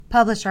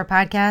Publish Our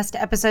Podcast,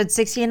 episode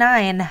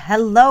 69.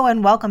 Hello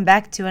and welcome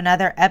back to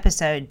another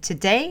episode.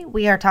 Today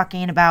we are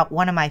talking about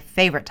one of my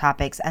favorite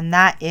topics, and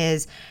that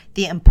is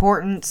the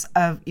importance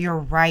of your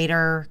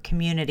writer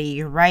community,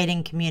 your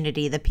writing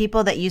community, the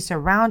people that you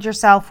surround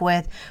yourself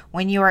with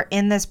when you are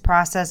in this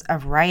process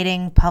of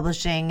writing,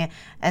 publishing,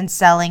 and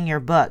selling your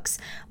books.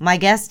 My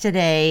guest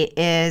today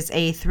is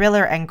a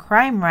thriller and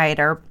crime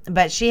writer,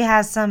 but she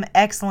has some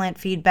excellent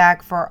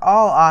feedback for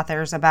all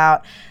authors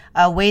about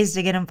ways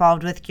to get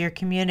involved with your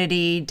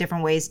community,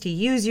 different ways to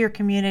use your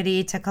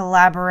community to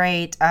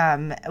collaborate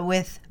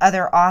with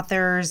other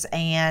authors.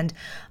 And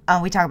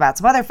we talk about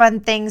some other fun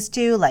things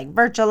too, like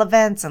virtual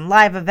events and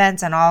live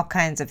events and all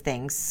kinds of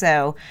things.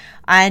 So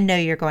I know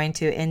you're going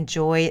to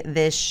enjoy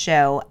this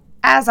show.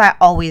 As I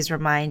always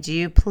remind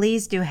you,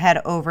 please do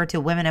head over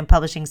to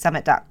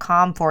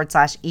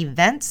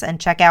womenandpublishingsummit.com/events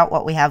and check out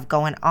what we have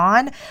going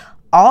on.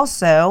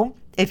 Also,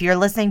 if you're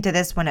listening to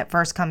this when it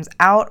first comes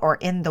out or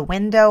in the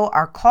window,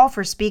 our call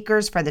for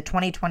speakers for the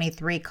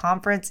 2023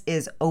 conference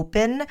is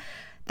open.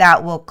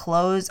 That will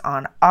close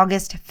on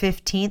August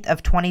 15th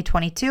of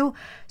 2022.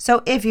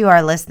 So if you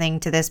are listening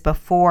to this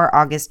before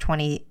August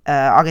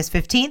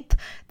 15th,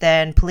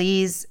 then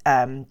please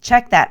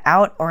check that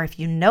out. Or if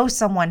you know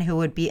someone who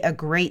would be a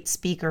great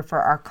speaker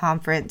for our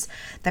conference,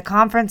 the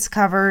conference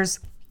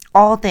covers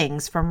all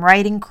things from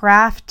writing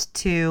craft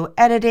to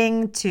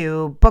editing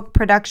to book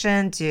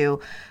production to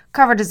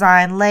cover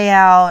design,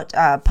 layout,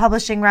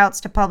 publishing routes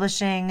to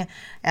publishing,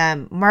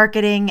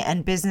 marketing,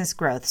 and business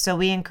growth. So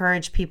we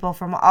encourage people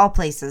from all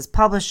places,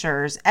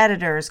 publishers,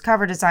 editors,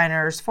 cover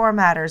designers,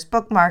 formatters,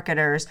 book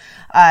marketers,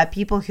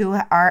 people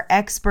who are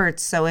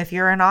experts. So if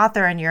you're an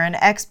author and you're an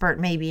expert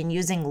maybe in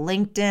using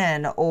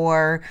LinkedIn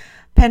or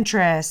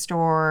Pinterest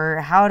or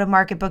how to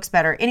market books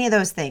better, any of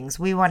those things,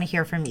 we want to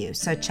hear from you.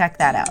 So check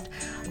that out.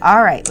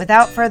 All right,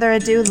 without further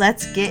ado,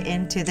 let's get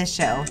into the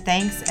show.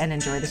 Thanks and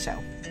enjoy the show.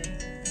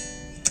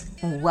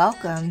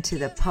 Welcome to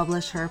the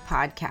Publish Her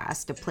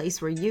Podcast, a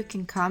place where you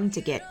can come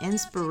to get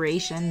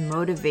inspiration,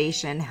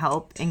 motivation,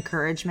 help,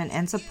 encouragement,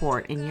 and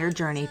support in your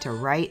journey to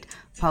write,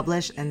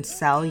 publish, and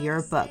sell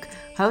your book.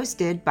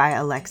 Hosted by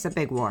Alexa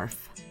Bigwharf.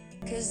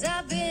 'Cause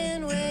I've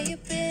been where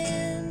you've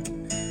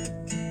been,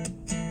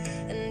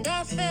 and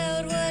I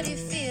felt what you're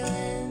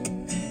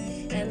feeling,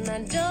 and I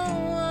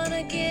don't want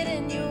to get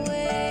in your way.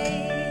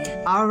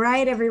 All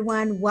right,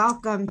 everyone.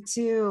 Welcome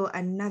to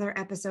another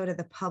episode of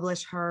the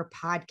Publish Her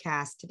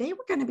Podcast. Today,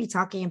 we're going to be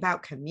talking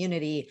about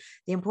community,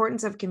 the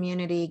importance of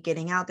community,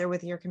 getting out there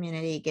with your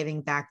community,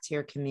 giving back to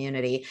your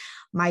community.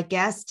 My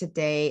guest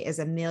today is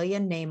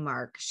Amelia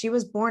Neymark. She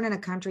was born in a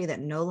country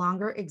that no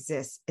longer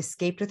exists,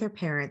 escaped with her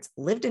parents,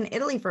 lived in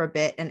Italy for a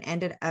bit, and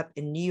ended up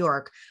in New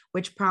York,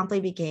 which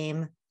promptly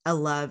became a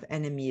love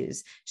and a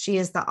muse. She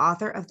is the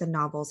author of the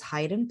novels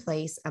Hide in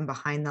Place and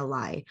Behind the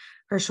Lie.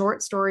 Her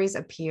short stories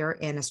appear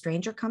in A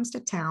Stranger Comes to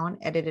Town,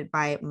 edited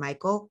by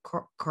Michael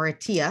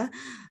Corita,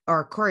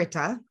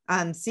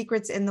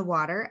 Secrets in the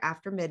Water,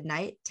 After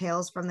Midnight,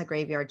 Tales from the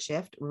Graveyard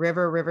Shift,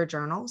 River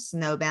Journal,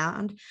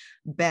 Snowbound,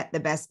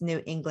 The Best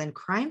New England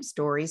Crime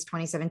Stories,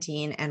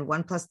 2017, and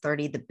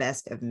 1+30, The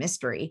Best of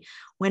Mystery.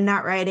 When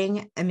not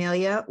writing,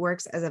 Amelia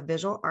works as a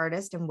visual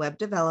artist and web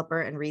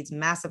developer and reads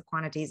massive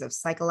quantities of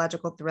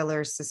psychological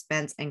thrillers,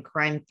 suspense, and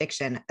crime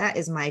fiction. That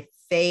is my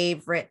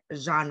favorite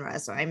genre.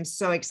 So I'm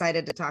so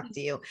excited to talk to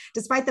you.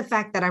 Despite the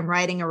fact that I'm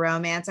writing a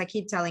romance, I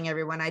keep telling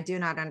everyone I do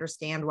not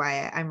understand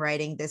why I'm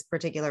writing this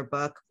particular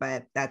book,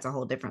 but that's a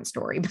whole different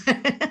story.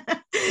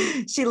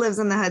 She lives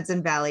in the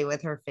Hudson Valley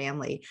with her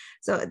family.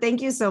 So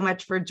thank you so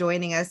much for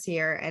joining us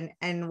here.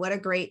 And what a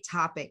great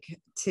topic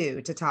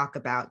too, to talk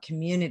about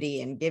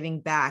community and giving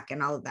back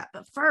and all of that.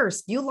 But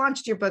first, you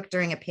launched your book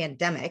during a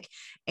pandemic.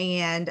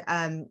 And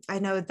I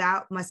know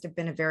that must have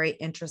been a very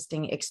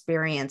interesting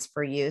experience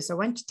for you. So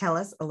why don't you tell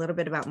us a little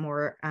bit about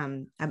more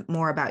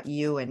about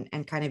you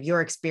and kind of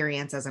your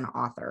experience as an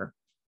author?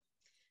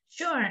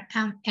 Sure.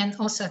 And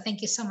also,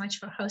 thank you so much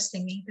for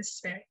hosting me. This is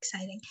very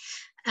exciting.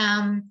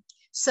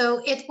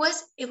 So it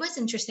was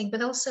interesting,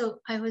 but also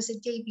I was a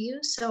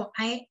debut. So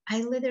I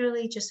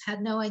literally just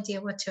had no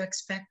idea what to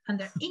expect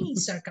under any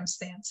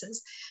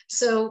circumstances.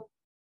 So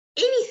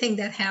anything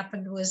that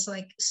happened was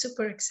like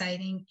super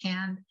exciting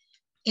and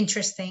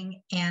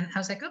interesting. And I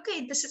was like,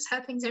 okay, this is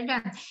how things are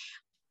done.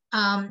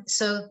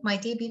 So my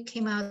debut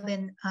came out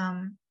in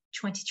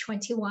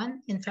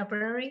 2021 in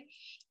February.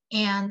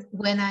 And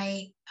when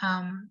I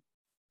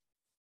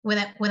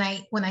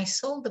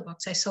sold the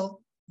books,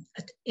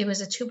 it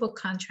was a 2-book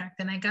contract,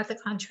 and I got the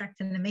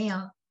contract in the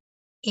mail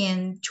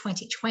in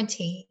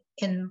 2020,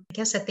 I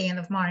guess at the end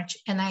of March,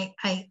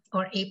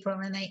 or April,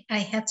 and I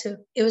had to.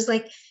 It was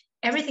like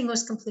everything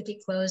was completely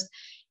closed,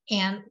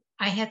 and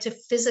I had to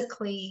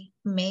physically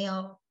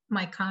mail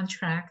my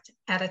contract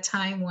at a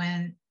time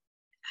when,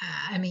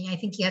 I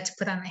think you had to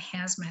put on a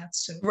hazmat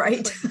suit,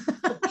 right?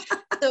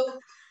 So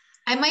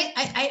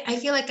I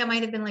feel like I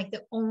might have been like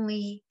the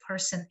only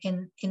person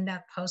in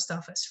that post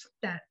office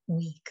that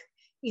week,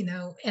 and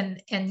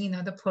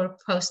the poor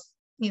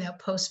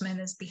postman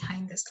is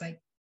behind this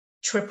like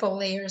triple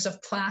layers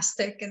of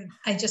plastic, and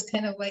I just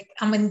kind of like,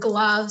 I'm in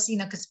gloves,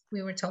 because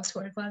we were told to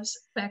wear gloves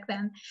back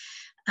then.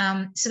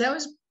 So that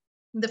was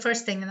the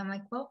first thing, and I'm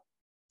like, well,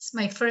 it's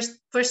my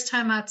first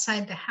time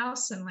outside the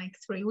house in like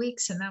 3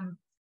 weeks, and I'm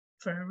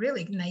for a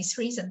really nice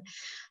reason.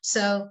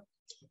 So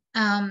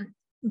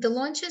the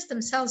launches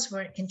themselves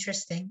were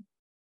interesting,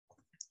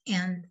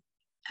 and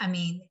I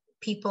mean,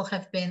 people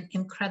have been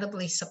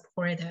incredibly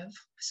supportive.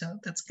 So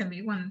that's going to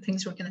be one of the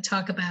things we're going to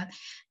talk about.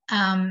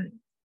 And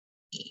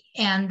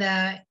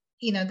the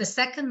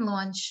second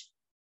launch,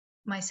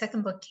 my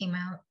second book came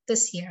out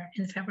this year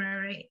in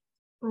February,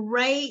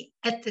 right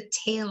at the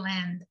tail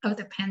end of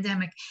the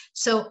pandemic.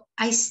 So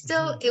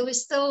it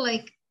was still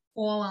like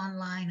all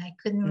online. I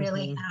couldn't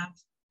really have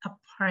a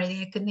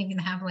party. I couldn't even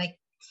have like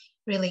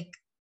really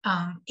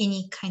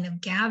any kind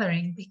of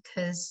gathering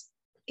because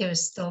it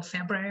was still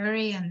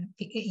February, and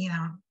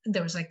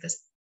there was like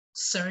this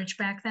surge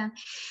back then.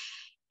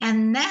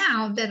 And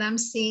now that I'm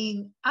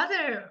seeing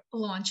other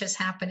launches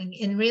happening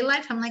in real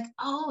life, I'm like,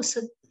 oh,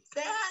 so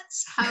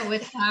that's how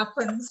it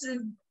happens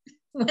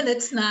when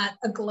it's not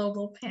a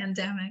global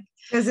pandemic.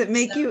 Does it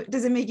make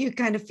you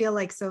kind of feel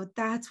like, so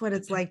that's what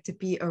it's like to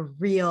be a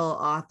real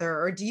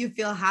author? Or do you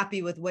feel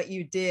happy with what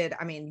you did?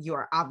 I mean, you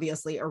are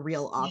obviously a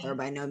real author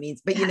by no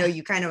means, but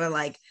you kind of are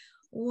like,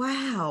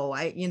 wow,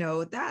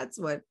 that's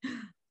what.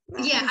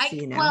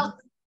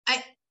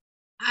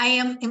 I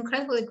am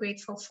incredibly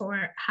grateful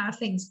for how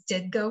things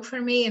did go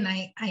for me. And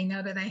I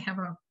know that I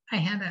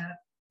had a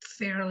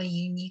fairly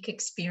unique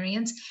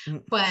experience,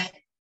 but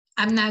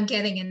I'm now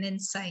getting an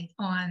insight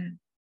on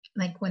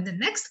like when the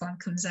next one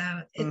comes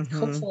out,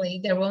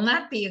 hopefully there will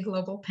not be a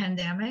global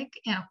pandemic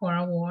or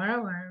a war,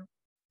 or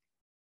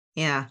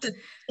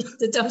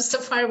the dumpster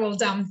fire will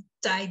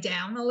die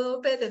down a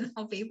little bit, and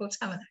I'll be able to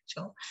have an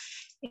actual,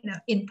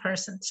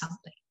 in-person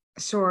something.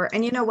 Sure.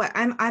 And you know what?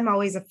 I'm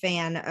always a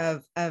fan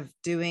of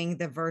doing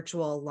the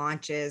virtual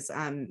launches.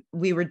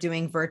 We were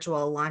doing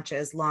virtual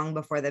launches long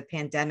before the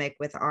pandemic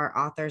with our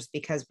authors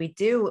because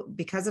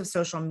of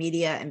social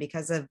media and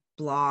because of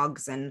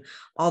blogs and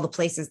all the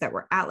places that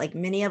we're at. Like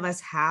many of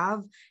us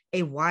have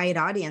a wide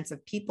audience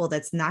of people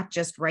that's not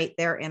just right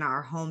there in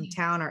our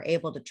hometown or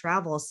able to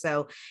travel.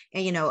 So,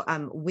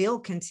 we'll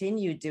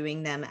continue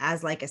doing them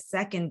as like a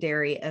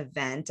secondary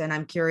event. And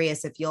I'm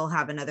curious if you'll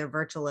have another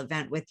virtual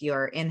event with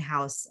your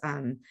in-house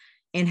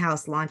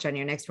launch on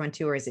your next one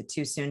too, or is it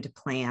too soon to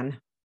plan?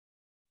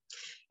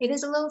 It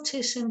is a little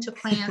too soon to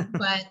plan,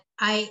 but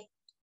I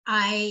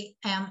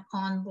am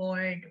on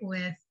board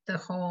with the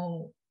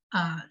whole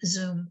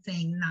Zoom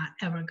thing not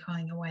ever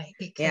going away,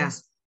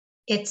 because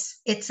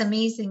it's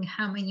amazing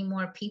how many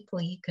more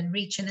people you can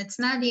reach. And it's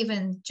not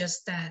even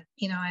just that,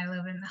 I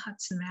live in the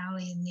Hudson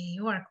Valley in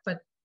New York, but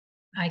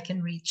I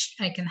can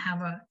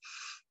have a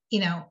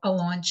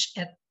launch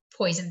at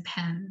Poison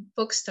Pen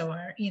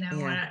bookstore,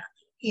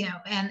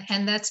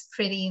 and that's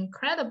pretty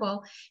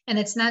incredible. And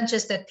it's not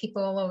just that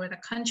people all over the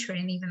country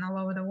and even all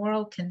over the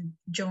world can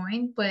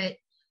join, but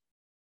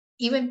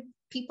even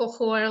people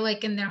who are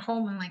like in their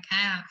home and like,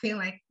 I don't feel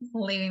like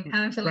leaving, I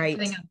don't feel like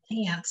putting on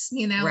pants,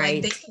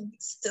 like they can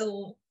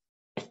still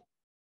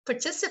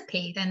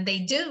participate, and they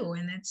do,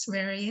 and it's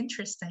very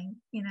interesting,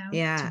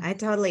 I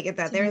totally get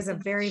that. There is a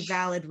very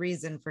valid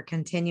reason for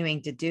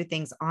continuing to do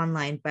things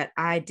online, but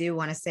I do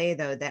want to say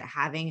though that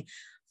having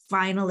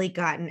finally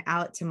gotten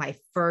out to my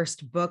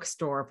first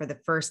bookstore for the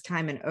first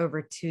time in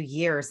over 2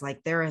 years,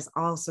 like there is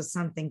also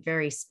something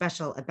very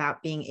special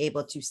about being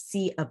able to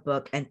see a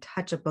book and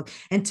touch a book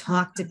and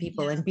talk to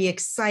people and be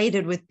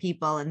excited with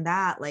people, and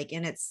that like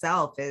in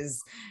itself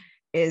is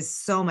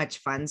so much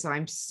fun. So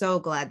I'm so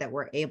glad that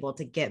we're able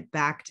to get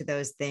back to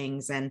those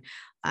things and,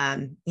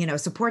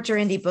 support your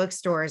indie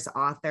bookstores,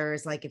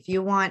 authors. Like if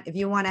you want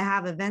to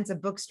have events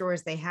at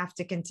bookstores, they have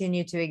to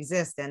continue to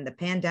exist. And the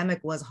pandemic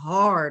was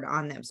hard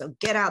on them. So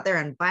get out there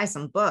and buy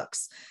some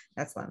books.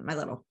 That's my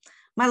little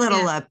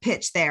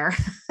pitch there.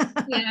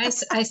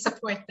 I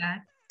support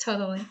that.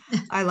 Totally.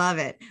 I love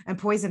it. And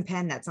Poison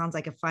Pen, that sounds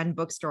like a fun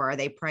bookstore. Are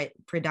they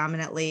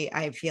predominantly,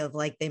 I feel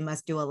like they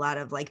must do a lot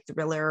of like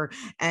thriller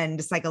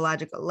and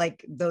psychological,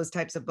 like those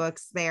types of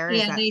books there.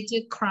 Yeah, they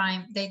do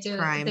crime. They do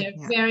crime.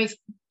 They're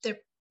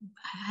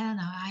I don't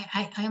know.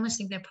 I almost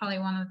think they're probably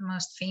one of the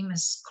most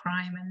famous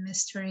crime and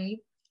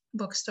mystery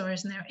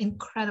bookstores, and they're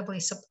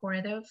incredibly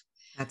supportive.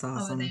 That's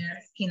awesome. Over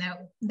there,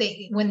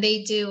 when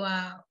they do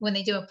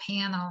a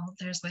panel,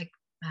 there's like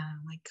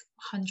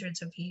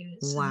hundreds of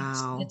views.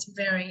 Wow. It's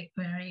very,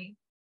 very,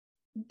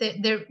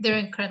 they're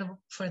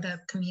incredible for the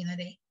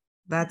community.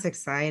 That's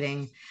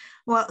exciting.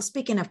 Well,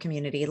 speaking of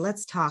community,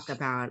 let's talk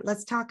about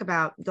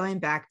going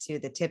back to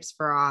the tips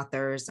for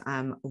authors,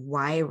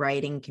 why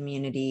writing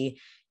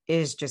community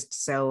is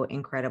just so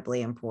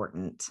incredibly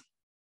important.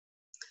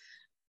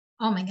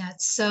 Oh my God.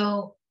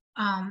 So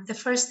the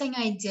first thing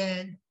I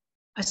did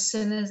as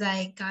soon as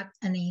I got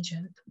an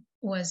agent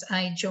was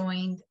I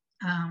joined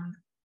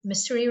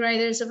Mystery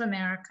Writers of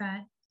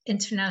America,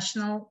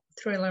 International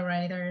Thriller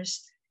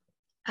Writers,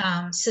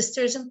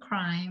 Sisters in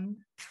Crime,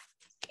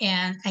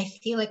 and I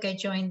feel like I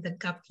joined the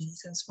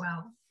Guppies as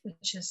well.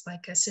 which is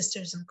like a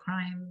Sisters in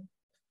Crime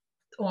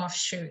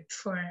offshoot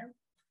for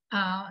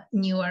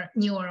newer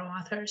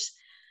authors.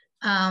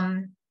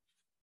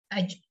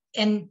 I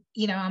and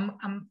you know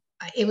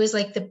it was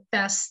like the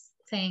best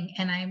thing,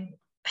 and I'm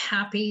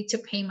happy to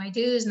pay my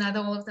dues. Not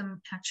all of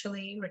them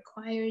actually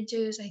require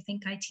dues. I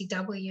think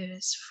ITW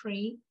is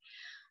free,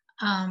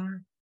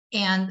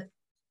 and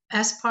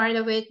as part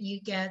of it,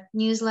 you get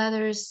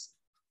newsletters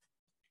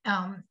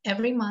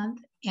every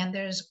month, and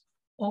there's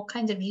all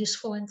kinds of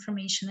useful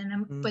information in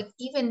them. But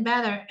even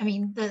better, I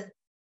mean,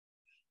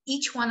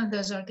 each one of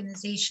those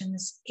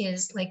organizations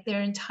is like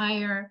their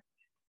entire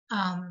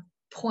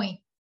point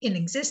in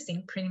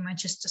existing pretty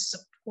much is to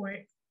support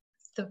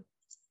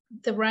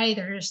the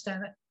writers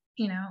that,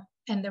 you know,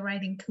 and the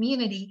writing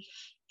community.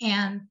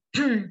 And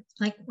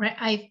like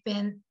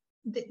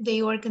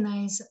they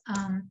organize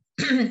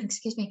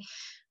excuse me,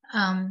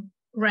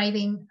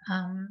 writing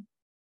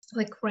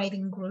like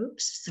writing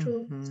groups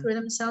through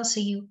themselves. So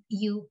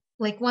you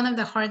like, one of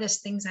the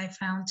hardest things I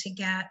found to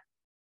get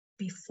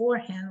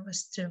beforehand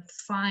was to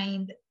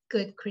find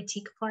good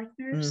critique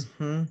partners.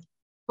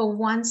 But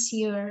once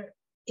you're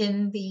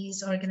in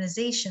these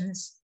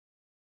organizations,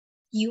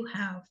 you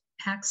have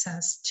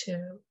access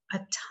to a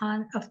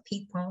ton of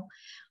people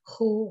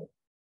who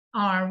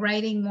are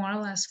writing more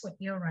or less what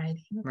you're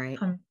writing, right?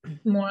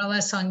 More or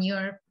less on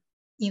your,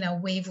 you know,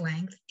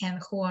 wavelength,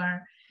 and who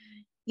are,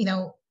 you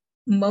know,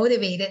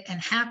 motivated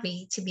and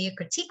happy to be a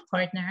critique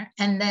partner.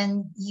 And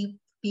then you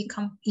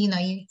become, you know,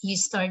 you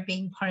start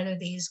being part of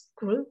these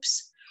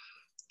groups,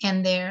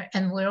 and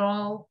we're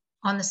all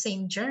on the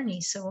same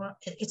journey. So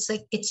it's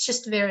like, it's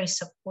just very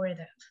supportive.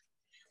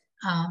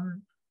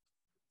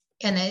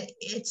 And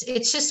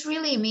it's just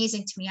really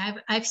amazing to me.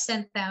 I've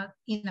sent out,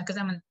 you know, because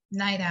I'm a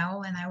night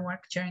owl and I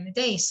work during the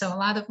day, so a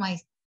lot of my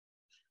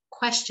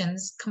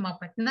questions come up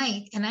at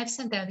night, and I've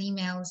sent out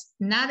emails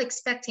not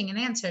expecting an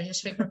answer,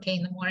 just figure, okay,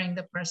 in the morning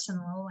the person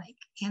will like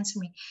answer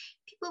me.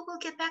 People will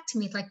get back to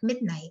me at like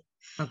midnight.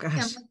 Oh gosh.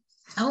 Like,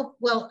 oh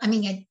well, I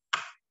mean,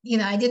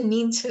 I didn't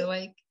mean to,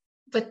 like,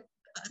 but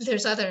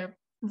there's other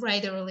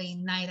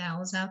writerly night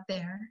owls out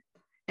there.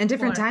 And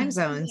different time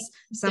zones.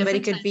 Somebody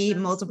could be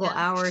multiple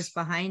hours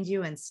behind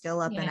you and still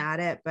up and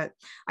at it. But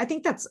I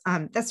think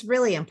that's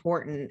really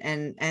important.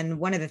 And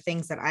one of the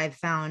things that I've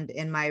found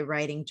in my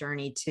writing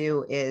journey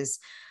too is,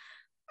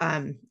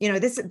 you know,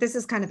 this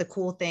is kind of the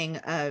cool thing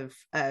of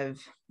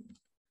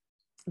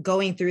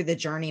going through the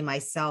journey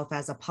myself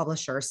as a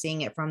publisher,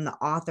 seeing it from the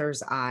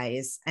author's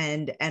eyes,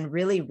 and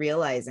really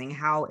realizing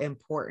how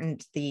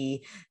important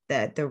the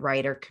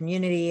writer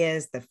community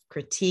is, the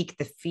critique,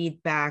 the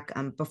feedback.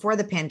 Before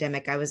the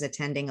pandemic, I was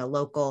attending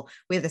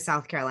we have the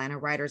South Carolina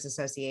Writers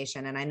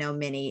Association, and I know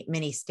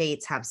many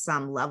states have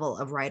some level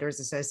of Writers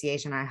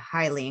Association. I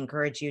highly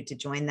encourage you to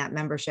join that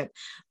membership,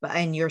 but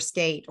in your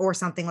state, or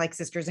something like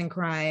Sisters in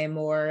Crime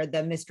or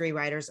the Mystery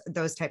Writers,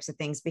 those types of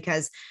things,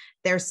 because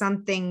there's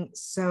something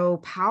so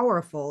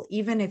powerful,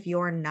 even if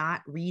you're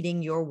not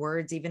reading your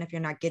words, even if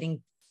you're not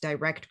getting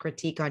direct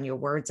critique on your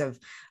words, of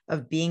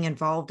being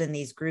involved in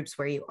these groups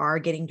where you are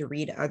getting to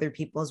read other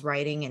people's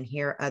writing and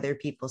hear other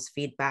people's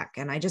feedback.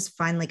 And I just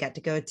finally got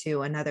to go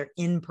to another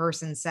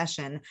in-person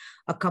session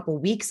a couple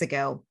weeks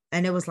ago,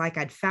 and it was like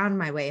I'd found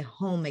my way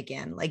home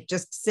again, like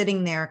just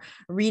sitting there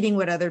reading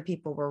what other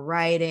people were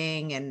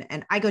writing.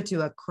 And I go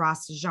to a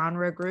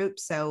cross-genre group,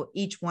 so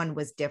each one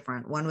was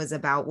different. One was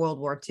about World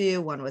War II,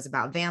 one was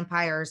about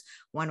vampires,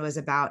 one was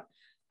about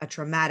a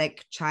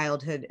traumatic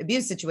childhood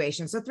abuse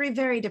situation. So 3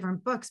 very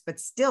different books, but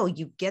still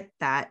you get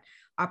that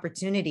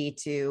opportunity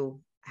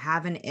to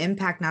have an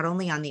impact not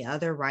only on the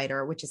other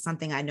writer, which is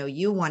something I know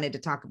you wanted to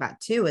talk about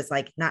too, is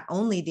like not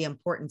only the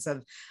importance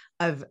of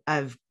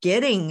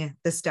getting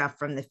the stuff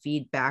from the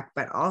feedback,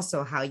 but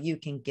also how you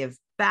can give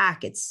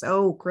back. It's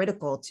so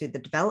critical to the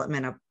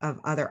development of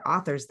other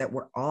authors that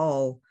we're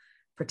all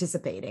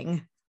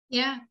participating.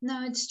 Yeah,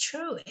 no, it's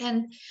true.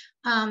 And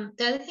the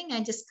other thing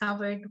I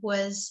discovered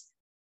was,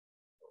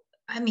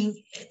 I mean,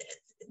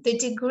 the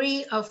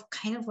degree of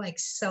kind of like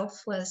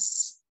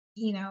selfless,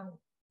 you know,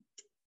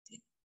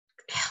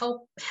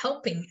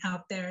 helping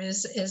out there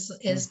is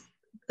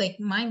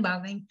like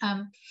mind-boggling.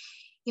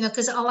 You know,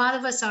 because a lot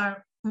of us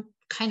are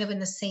kind of in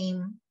the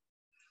same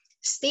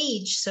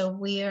stage, so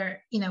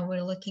we're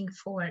looking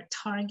for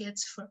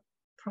targets for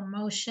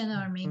promotion,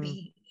 or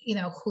maybe you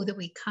know, who do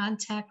we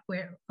contact?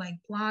 We're like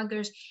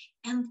bloggers,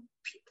 and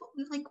people,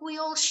 like, we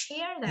all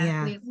share that.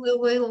 Yeah.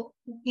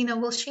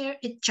 We'll share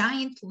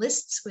giant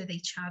lists with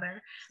each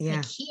other. Yeah.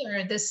 Like,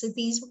 here,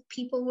 these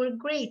people were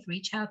great,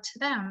 reach out to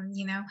them,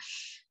 you know.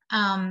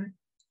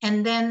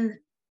 And then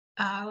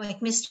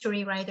like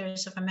Mystery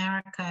Writers of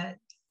America,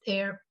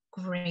 they're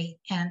great.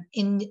 And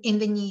in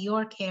the New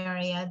York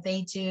area,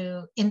 they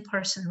do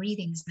in-person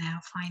readings now,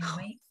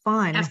 finally.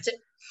 Fun.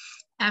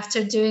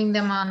 After doing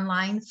them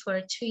online for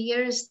 2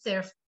 years,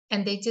 they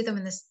do them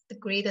in the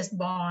greatest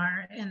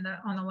bar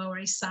on the Lower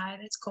East Side.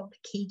 It's called the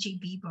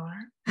KGB bar.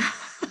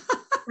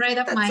 Right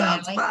up my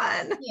alley.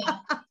 Fun. Yeah.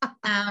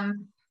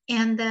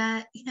 and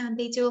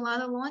they do a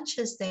lot of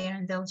launches there,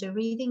 and they'll do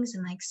readings,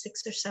 and like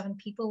 6 or 7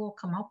 people will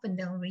come up and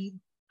they'll read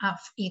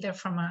either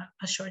from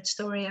a short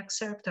story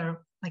excerpt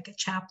or like a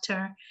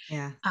chapter.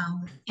 Yeah.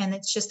 And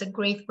it's just a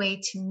great way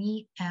to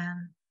meet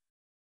and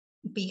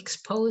be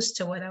exposed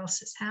to what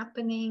else is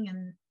happening.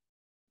 And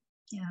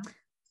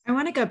I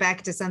want to go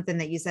back to something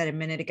that you said a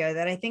minute ago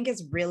that I think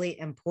is really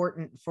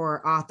important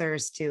for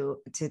authors to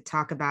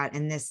talk about,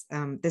 and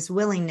this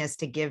willingness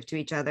to give to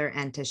each other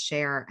and to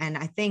share. And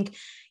I think,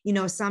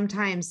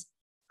 sometimes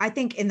I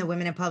think in the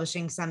Women in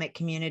Publishing Summit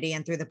community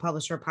and through the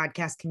Publisher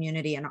Podcast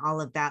community and all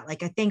of that,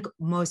 like, I think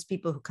most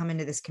people who come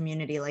into this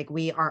community, like,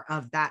 we are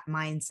of that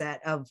mindset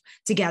of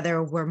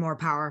together we're more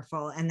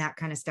powerful and that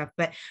kind of stuff.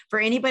 But for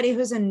anybody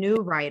who's a new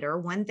writer,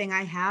 one thing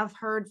I have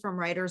heard from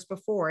writers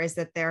before is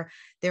that they're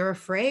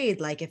afraid,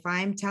 like, if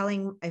I'm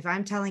telling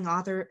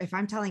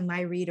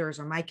my readers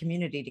or my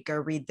community to go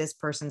read this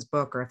person's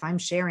book, or if I'm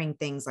sharing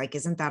things, like,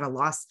 isn't that a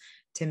loss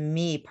to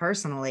me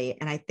personally?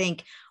 And I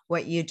think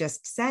what you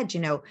just said,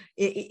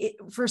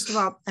 first of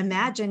all,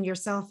 imagine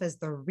yourself as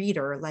the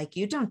reader. Like,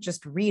 you don't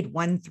just read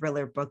one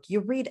thriller book,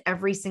 you read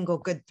every single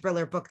good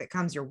thriller book that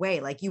comes your way.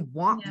 Like, you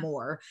want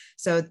more.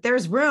 So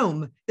there's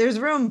room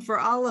for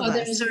all of us.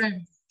 There's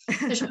room.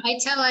 I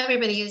tell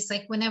everybody, it's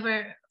like,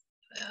 whenever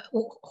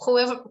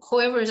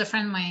whoever is a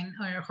friend of mine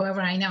or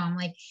whoever I know, I'm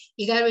like,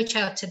 you got to reach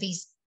out to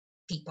these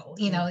people,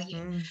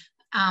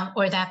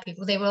 or that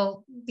people. They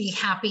will be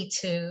happy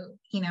to,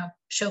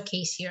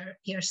 showcase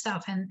your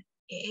stuff. And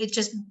it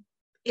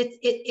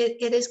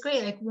is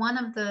great. Like, one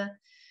of the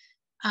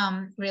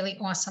really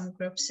awesome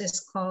groups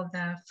is called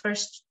the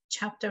First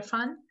Chapter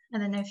Fund. I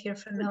don't know if you're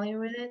familiar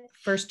with it.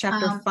 First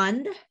Chapter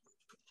Fund?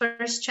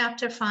 First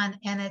Chapter Fund,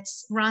 and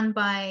it's run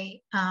by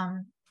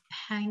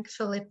Hank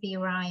Philippi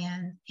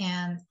Ryan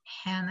and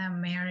Hannah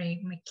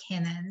Mary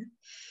McKinnon.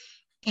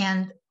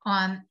 And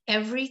on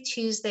every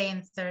Tuesday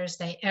and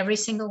Thursday, every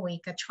single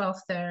week at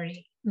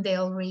 12:30,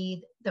 they'll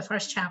read the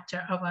first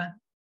chapter of a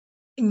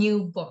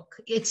new book.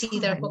 It's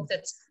either a book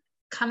that's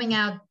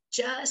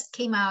just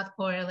came out,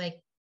 or like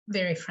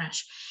very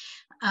fresh.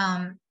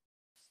 And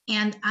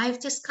I've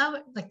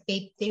discovered, like,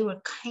 they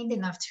were kind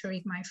enough to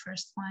read my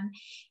first one,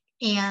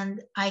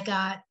 and I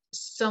got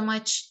so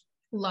much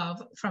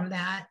love from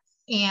that.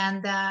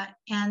 And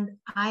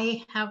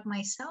I have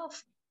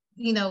myself,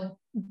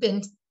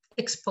 been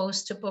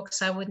exposed to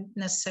books I wouldn't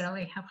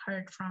necessarily have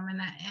heard from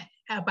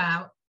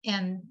about.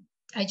 And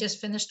I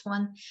just finished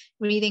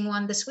reading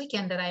one this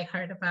weekend that I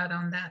heard about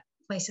on that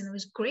place, and it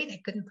was great. I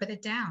couldn't put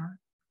it down.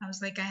 I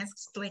was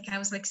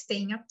like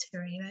staying up to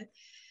read it.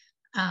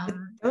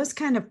 Those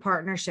kind of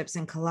partnerships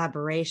and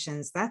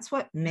collaborations, that's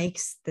what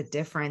makes the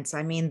difference.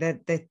 I mean,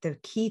 the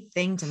key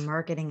thing to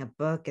marketing a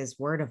book is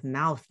word of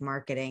mouth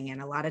marketing.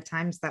 And a lot of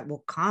times that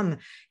will come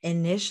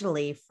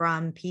initially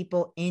from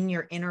people in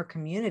your inner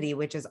community,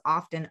 which is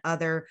often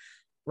other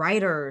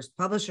writers,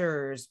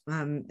 publishers,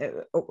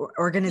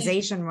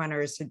 organization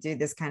runners who do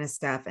this kind of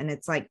stuff. And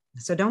it's like,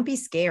 so don't be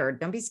scared.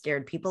 Don't be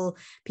scared. People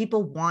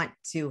want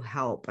to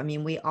help. I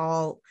mean,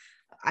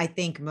 I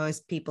think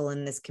most people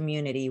in this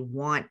community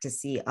want to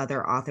see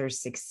other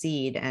authors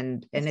succeed,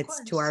 and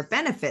it's to our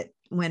benefit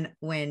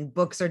when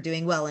books are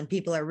doing well and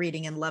people are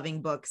reading and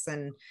loving books.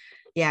 And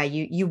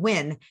you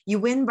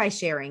win by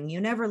sharing.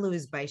 You never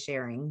lose by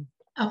sharing.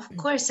 Of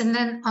course. And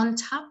then on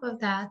top of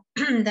that,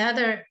 the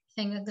other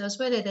thing that goes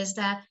with it is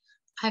that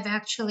I've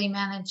actually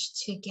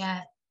managed to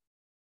get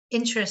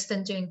interest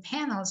in doing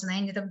panels, and I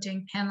ended up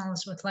doing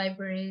panels with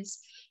libraries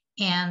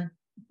and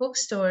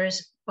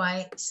bookstores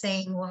by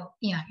saying, well,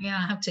 you don't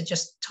have to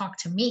just talk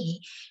to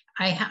me.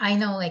 I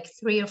know like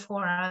 3 or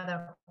 4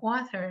 other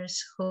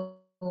authors who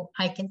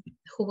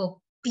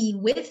will be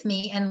with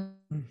me, and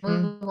we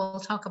will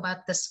talk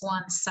about this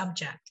one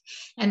subject.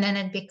 And then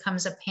it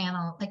becomes a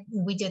panel. Like,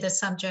 we did a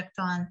subject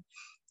on,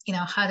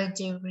 how to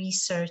do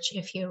research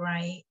if you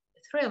write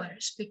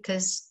thrillers,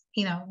 because,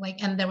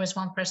 and there was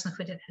one person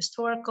who did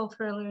historical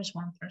thrillers,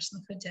 one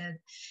person who did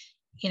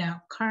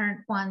current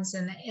ones,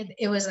 and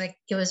it was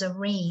a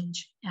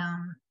range,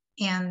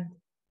 and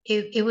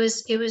it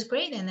was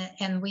great,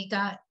 and we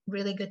got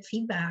really good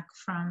feedback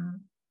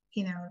from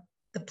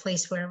the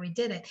place where we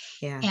did it.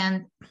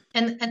 And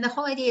the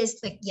whole idea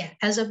is like,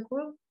 as a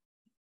group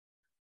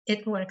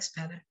it works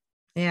better.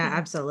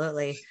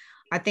 Absolutely.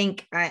 I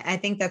think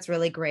that's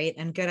really great,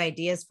 and good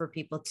ideas for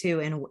people too.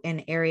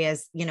 In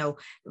areas,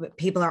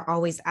 people are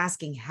always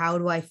asking, how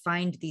do I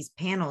find these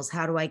panels?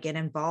 How do I get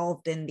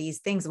involved in these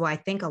things? Well, I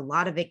think a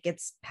lot of it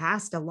gets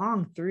passed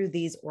along through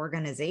these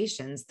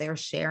organizations. They're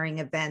sharing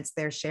events,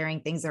 they're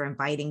sharing things, they're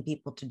inviting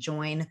people to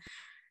join.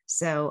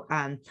 So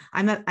I'm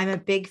a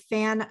big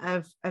fan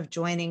of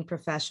joining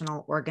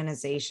professional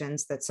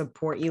organizations that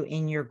support you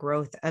in your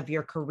growth of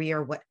your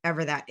career,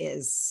 whatever that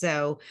is.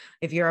 So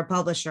if you're a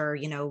publisher,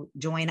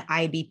 join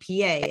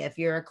IBPA. If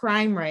you're a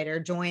crime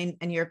writer,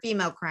 and you're a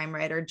female crime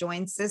writer,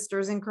 join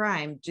Sisters in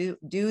Crime.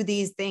 Do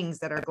these things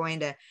that are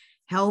going to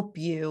help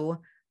you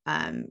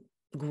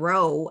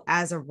grow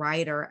as a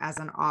writer, as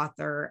an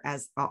author,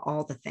 as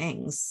all the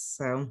things.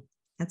 So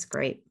that's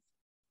great.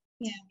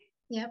 Yeah.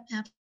 Yep,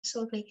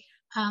 absolutely.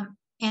 And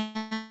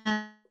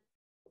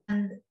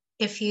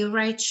if you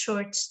write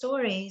short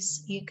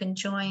stories, you can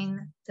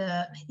join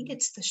I think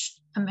it's the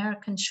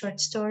American Short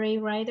Story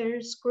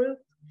Writers Group.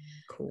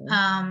 Cool.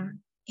 And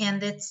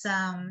it's,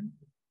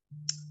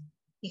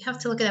 you have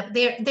to look it up.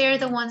 They're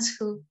the ones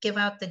who give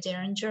out the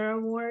Derringer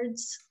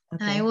Awards.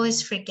 Okay. And I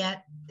always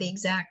forget the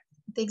exact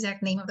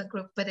name of the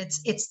group, but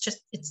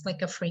it's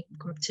like a free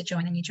group to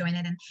join, and you join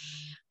it, and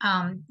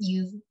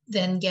you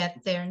then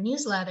get their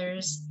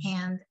newsletters,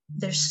 and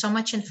there's so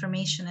much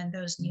information in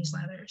those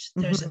newsletters.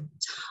 There's a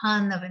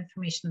ton of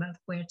information about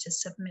where to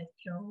submit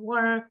your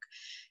work,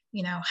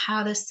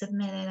 how to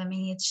submit it. I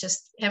mean, it's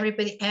just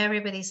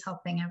everybody's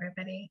helping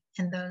everybody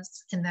in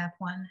that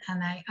one,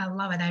 and I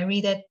love it. I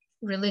read it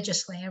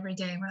religiously every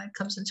day when it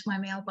comes into my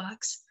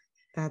mailbox.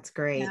 That's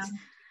great. Yeah.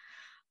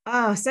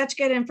 Oh, such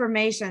good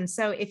information.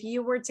 So if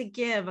you were to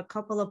give a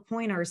couple of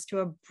pointers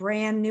to a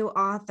brand new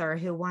author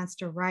who wants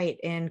to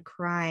write in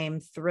crime,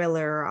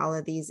 thriller, all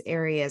of these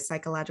areas,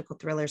 psychological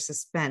thriller,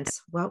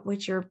 suspense, what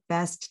would your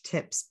best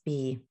tips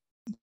be?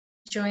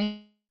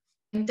 Join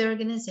the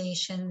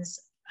organizations,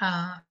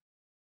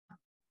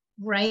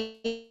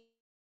 write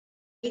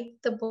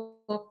the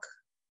book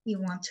you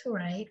want to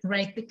write,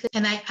 because,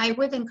 and I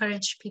would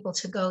encourage people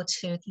to go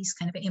to these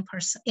kind of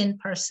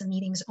in-person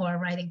meetings or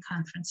writing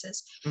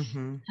conferences,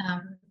 and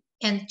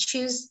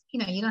choose,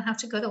 you don't have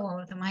to go to all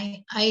of them.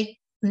 I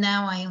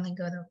only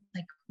go to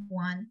like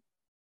one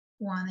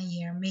a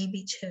year,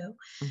 maybe two.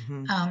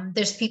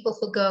 There's people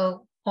who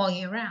go all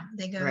year round.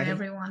 They go to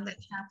every one that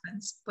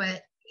happens,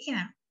 but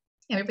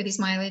everybody's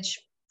mileage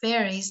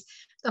varies.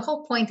 The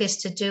whole point is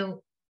to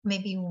do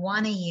maybe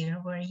one a year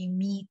where you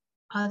meet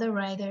other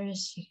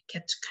writers, you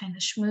get to kind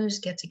of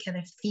schmooze, get to get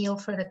a feel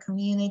for the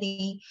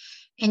community,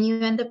 and you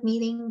end up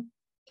meeting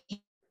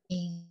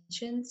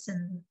agents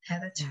and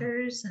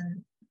editors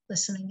and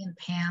listening in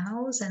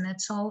panels, and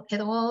it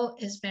all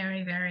is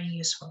very, very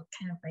useful. It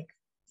kind of like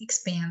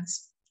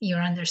expands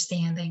your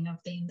understanding of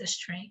the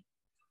industry.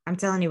 I'm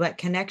telling you what,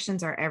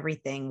 connections are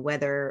everything,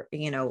 whether,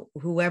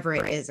 whoever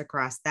it is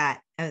across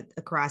that,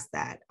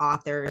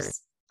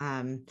 authors,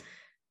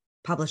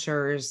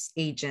 publishers,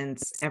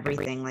 agents,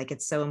 everything. Like,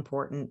 it's so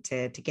important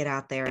to get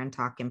out there and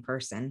talk in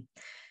person.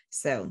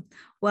 So,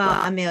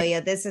 well,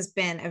 Amelia, this has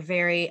been a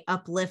very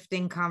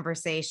uplifting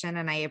conversation,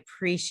 and I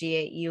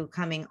appreciate you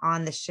coming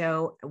on the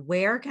show.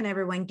 Where can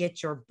everyone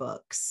get your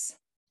books?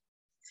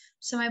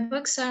 So my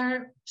books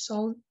are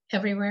sold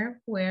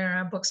everywhere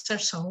where books are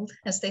sold,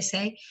 as they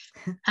say.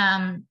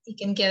 You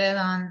can get it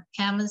on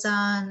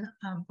Amazon,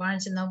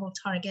 Barnes & Noble,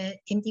 Target,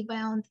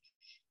 IndieBound.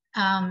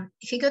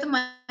 If you go to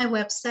my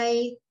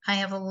website, I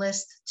have a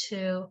list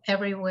to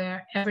every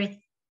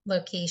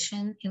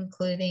location,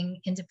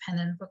 including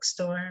independent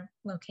bookstore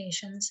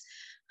locations.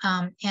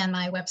 And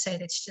my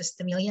website, it's just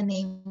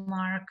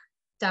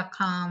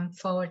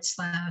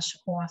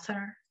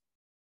amelianeymark.com/author.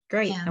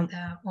 Great. And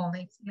all the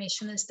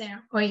information is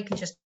there. Or you can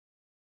just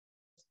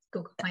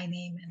Google my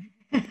name and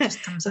it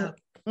just comes up.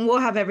 We'll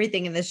have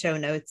everything in the show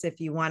notes if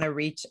you want to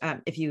reach,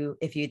 if you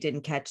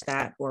didn't catch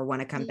that or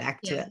want to come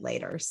back to it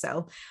later.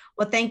 So,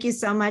 well, thank you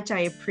so much.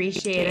 I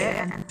appreciate it,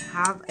 and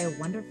have a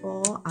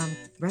wonderful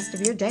rest of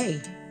your day.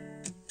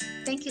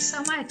 Thank you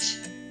so much.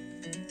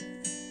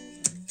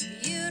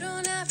 You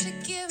don't have to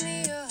give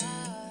me your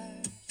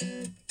heart.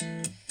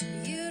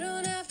 You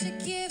don't have to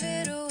give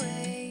it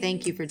away.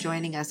 Thank you for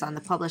joining us on the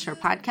Publisher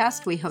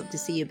Podcast. We hope to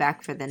see you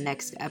back for the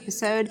next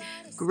episode.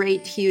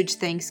 Great, huge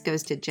thanks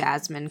goes to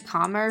Jasmine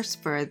Commerce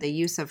for the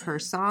use of her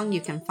song.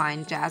 You can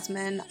find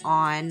Jasmine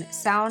on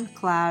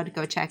SoundCloud.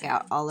 Go check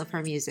out all of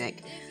her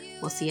music.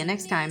 We'll see you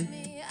next time.